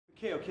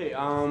Okay,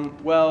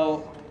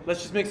 well,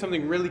 let's just make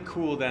something really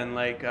cool then,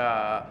 like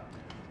a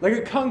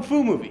kung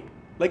fu movie,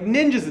 like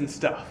ninjas and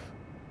stuff.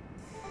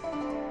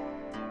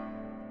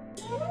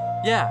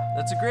 Yeah,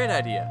 that's a great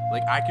idea.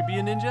 Like, I could be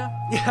a ninja?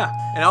 Yeah,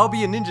 and I'll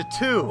be a ninja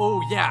too.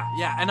 Oh, yeah,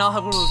 and I'll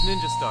have one of those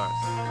ninja stars.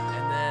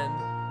 And then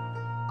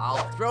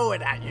I'll throw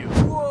it at you.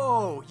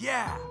 Whoa,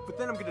 yeah, but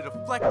then I'm gonna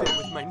deflect it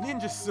with my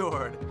ninja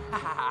sword.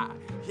 Haha,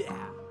 yeah.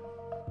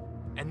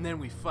 And then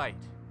we fight,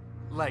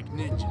 like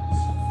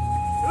ninjas.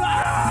 You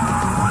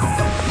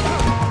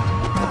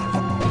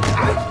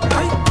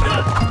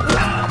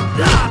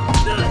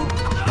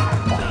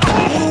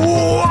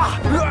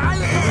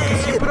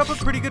put up a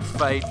pretty good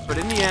fight, but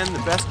in the end, the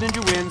best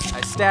ninja wins.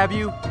 I stab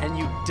you, and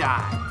you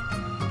die.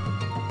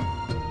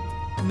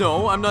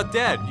 No, I'm not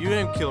dead. You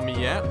didn't kill me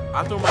yet.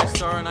 I throw my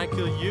star and I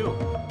kill you.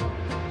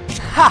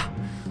 Ha!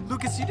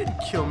 Lucas, you didn't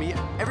kill me.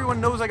 Everyone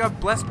knows I got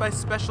blessed by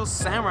special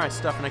samurai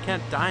stuff, and I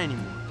can't die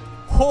anymore.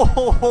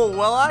 Oh,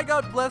 well, I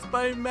got blessed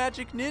by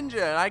magic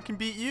ninja and I can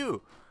beat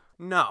you.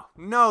 No,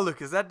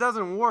 Lucas, that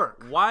doesn't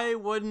work. Why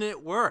wouldn't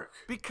it work?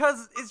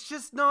 Because it's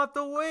just not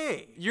the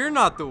way. You're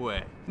not the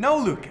way. No,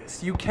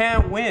 Lucas, you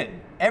can't win.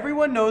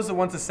 Everyone knows that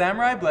once a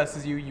samurai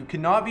blesses you, you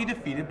cannot be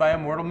defeated by a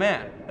mortal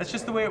man. That's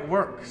just the way it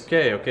works.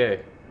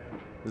 Okay.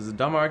 This is a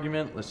dumb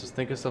argument. Let's just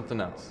think of something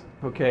else.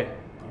 Okay,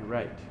 you're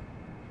right.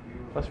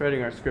 Plus,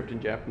 writing our script in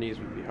Japanese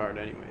would be hard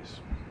anyways.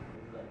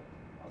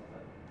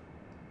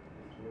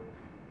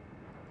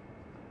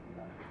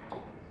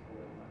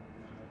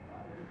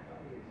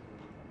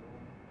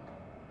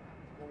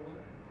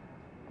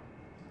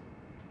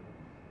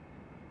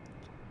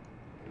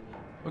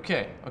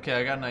 Okay,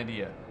 I got an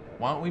idea.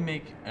 Why don't we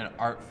make an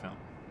art film?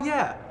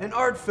 Yeah, an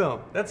art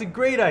film. That's a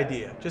great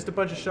idea. Just a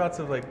bunch of shots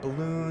of like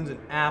balloons and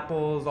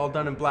apples, all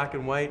done in black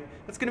and white.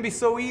 That's gonna be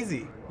so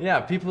easy. Yeah,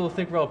 people will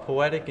think we're all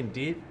poetic and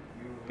deep.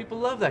 People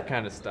love that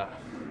kind of stuff.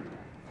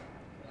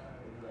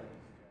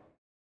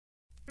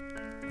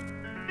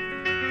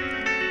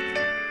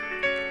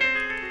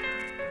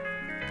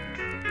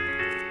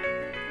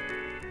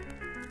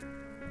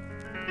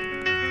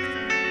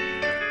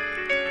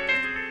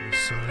 Le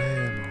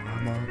soleil mon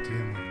amant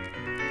diamant,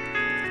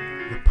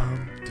 la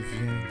pomme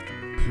devient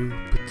plus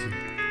petite.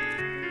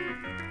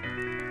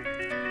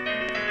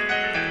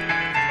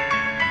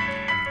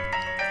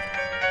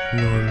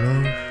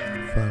 L'horloge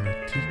va le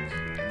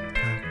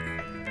tic-tac,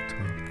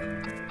 toc.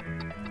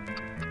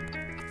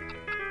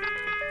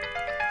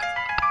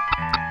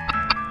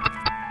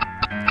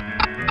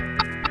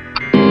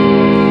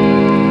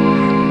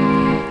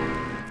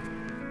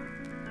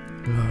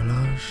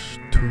 L'horloge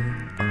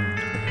tourne en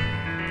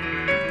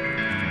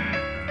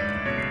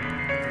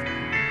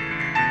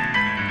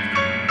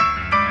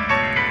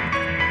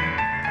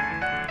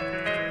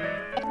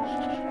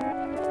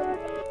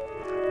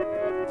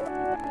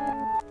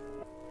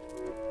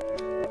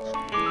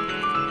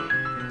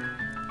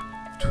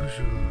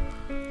toujours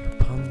le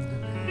pomme de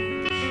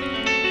neige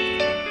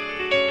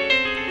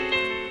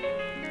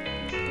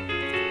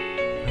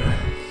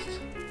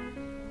reste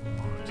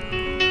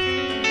mortel.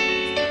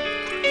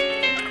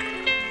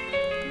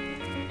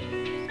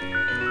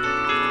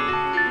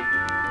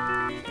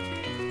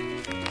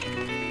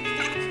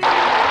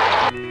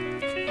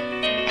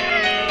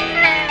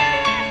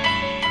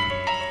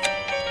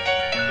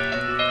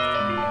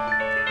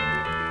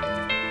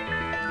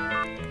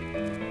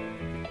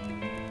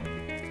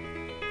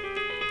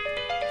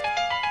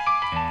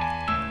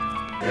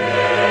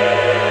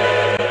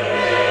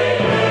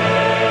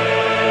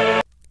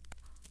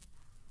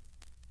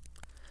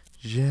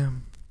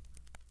 J'aime.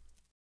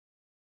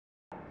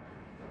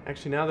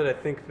 Actually, now that I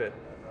think of it,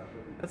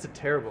 that's a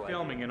terrible idea.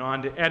 Filming and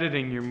on to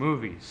editing your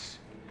movies.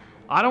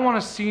 I don't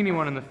want to see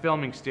anyone in the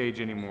filming stage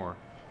anymore.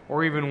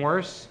 Or even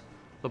worse,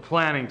 the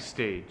planning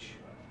stage.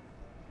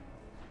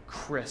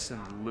 Chris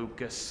and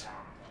Lucas.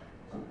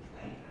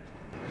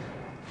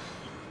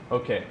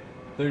 Okay,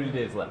 30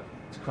 days left.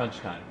 It's crunch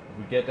time. If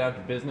we get down to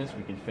business,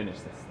 we can finish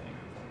this thing.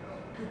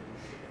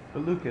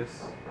 But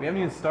Lucas, we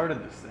haven't even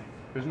started this thing.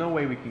 There's no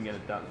way we can get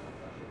it done.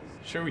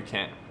 Sure we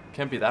can.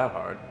 Can't be that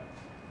hard.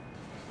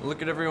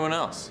 Look at everyone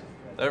else.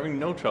 They're having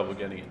no trouble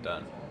getting it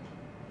done.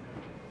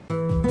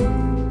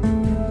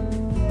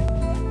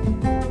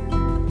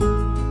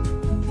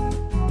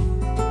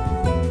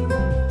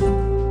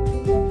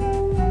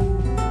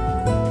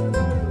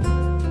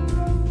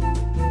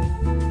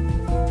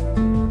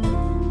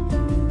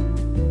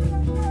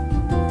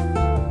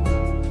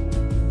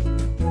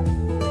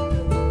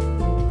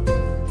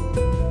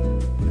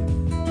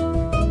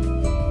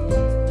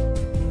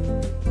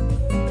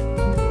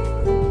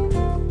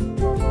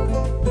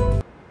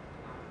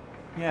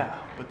 Yeah,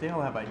 but they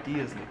all have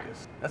ideas,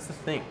 Lucas. That's the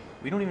thing.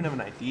 We don't even have an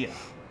idea.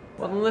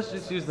 Well, then let's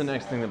just use the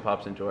next thing that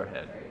pops into our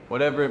head.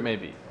 Whatever it may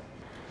be.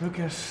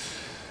 Lucas,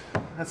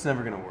 that's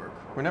never gonna work.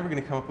 We're never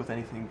gonna come up with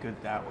anything good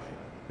that way.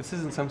 This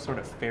isn't some sort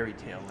of fairy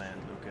tale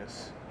land,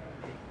 Lucas.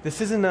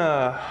 This isn't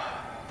a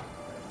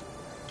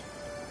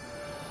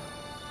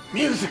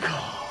musical.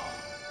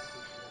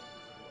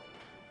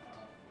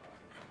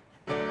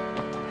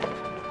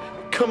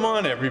 Come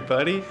on,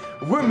 everybody.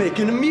 We're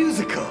making a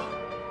musical.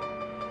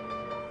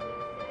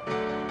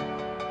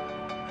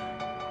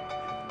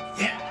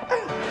 We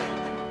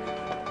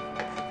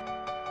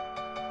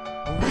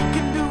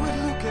can do it,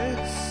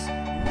 Lucas.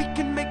 We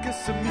can make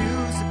us a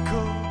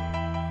musical,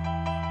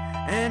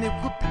 and it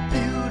would be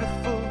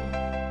beautiful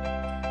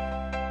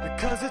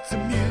because it's a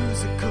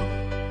musical,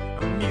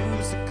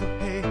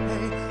 hey,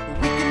 hey.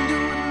 We can do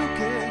it,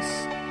 Lucas.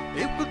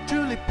 It will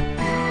truly be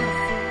beautiful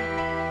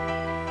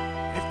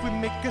if we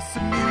make us a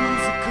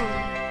musical,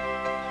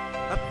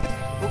 a big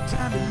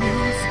old-time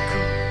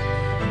musical,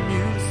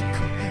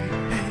 hey,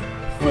 hey.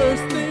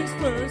 First things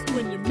first,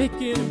 when you're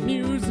making a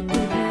musical,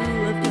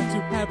 you have got to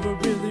have a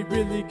really,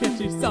 really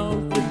catchy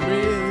song with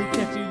really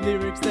catchy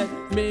lyrics that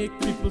make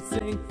people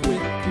sing.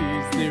 With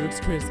these lyrics,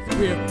 Chris,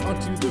 we're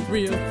onto the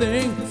real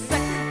thing.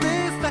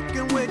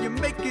 Second, when you're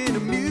making a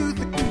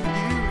musical,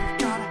 you've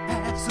gotta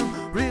have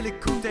some really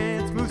cool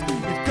dance moves.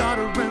 You've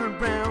gotta run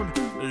around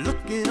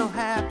looking all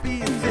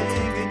happy and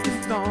singing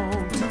your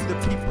song to the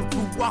people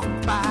who walk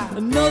by.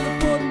 Another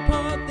important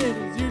part that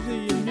is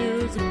usually in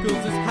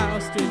musicals is how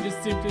strangers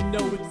seem to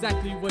know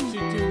exactly what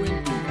you're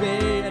doing.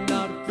 They are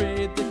not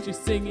afraid that you're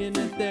singing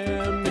at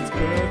them. It's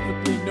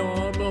perfectly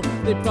normal.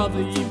 They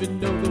probably even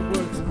know the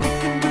words. We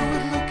can do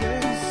it,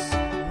 Lucas.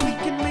 We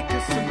can make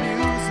us a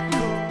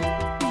musical,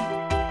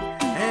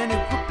 and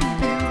it would be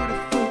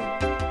beautiful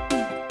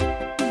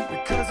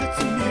because it's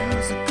a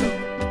musical,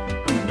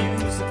 hey,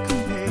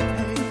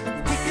 hey.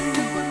 We can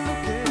do it,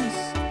 Lucas.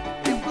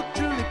 It will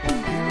truly be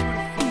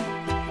beautiful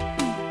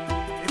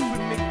if we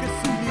make us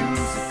a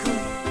musical,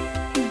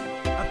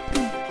 a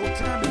big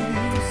old-time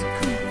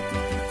musical,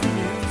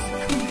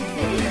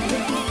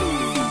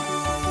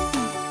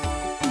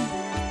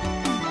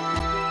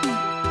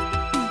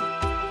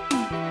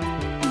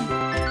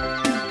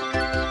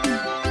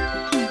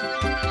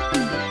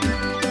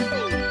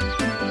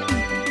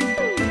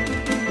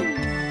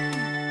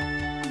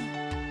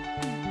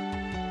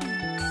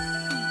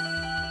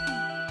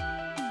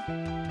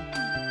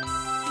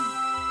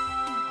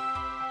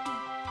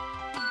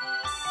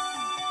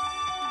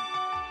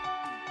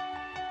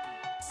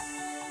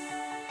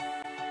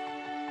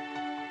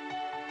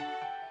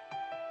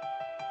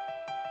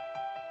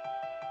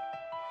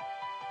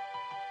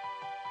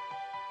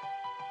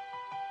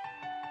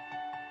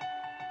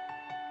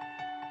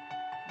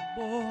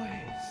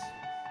 Boys,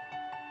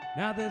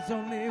 now there's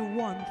only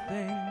one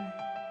thing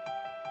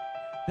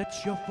that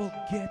you're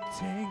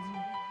forgetting,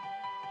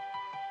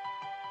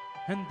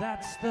 and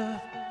that's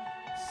the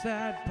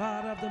sad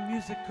part of the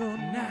musical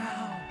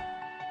now.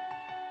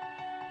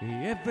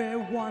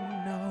 Everyone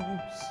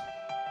knows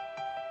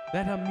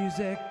that a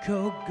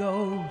musical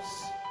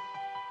goes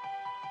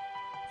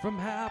from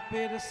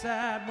happy to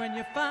sad when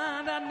you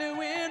find out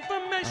new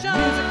information. A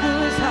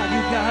musical is how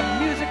you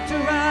got music to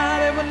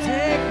write. It will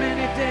take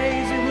many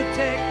days, it will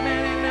take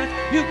many nights.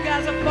 You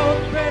guys are both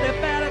pretty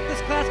bad at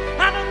this class.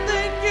 I don't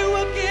think you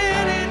will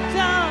get it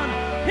done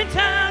in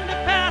time to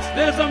pass.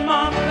 There's a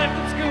month left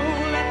in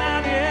school and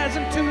that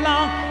isn't too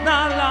long.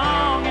 Not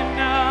long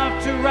enough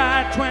to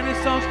write 20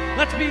 songs.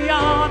 Let's be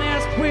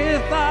honest with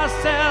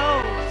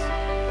ourselves.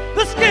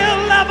 The skill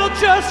level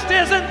just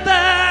isn't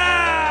there.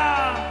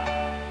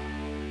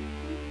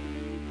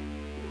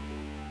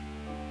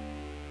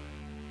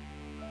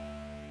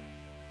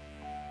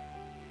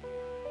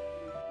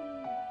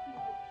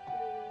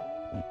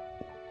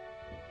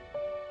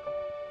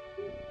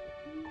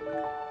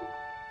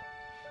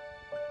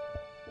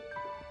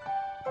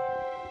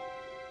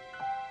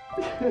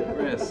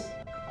 Chris,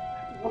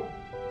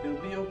 it'll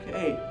be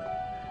okay.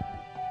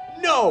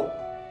 No!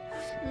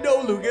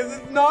 No, Lucas,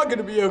 it's not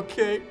gonna be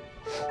okay.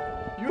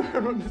 You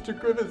heard what Mr.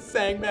 Griffith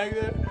sang back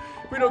there?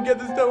 If we don't get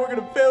this done, we're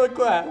gonna fail a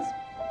class.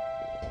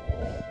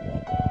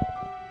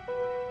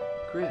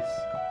 Chris,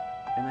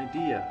 an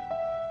idea.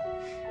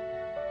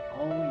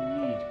 All we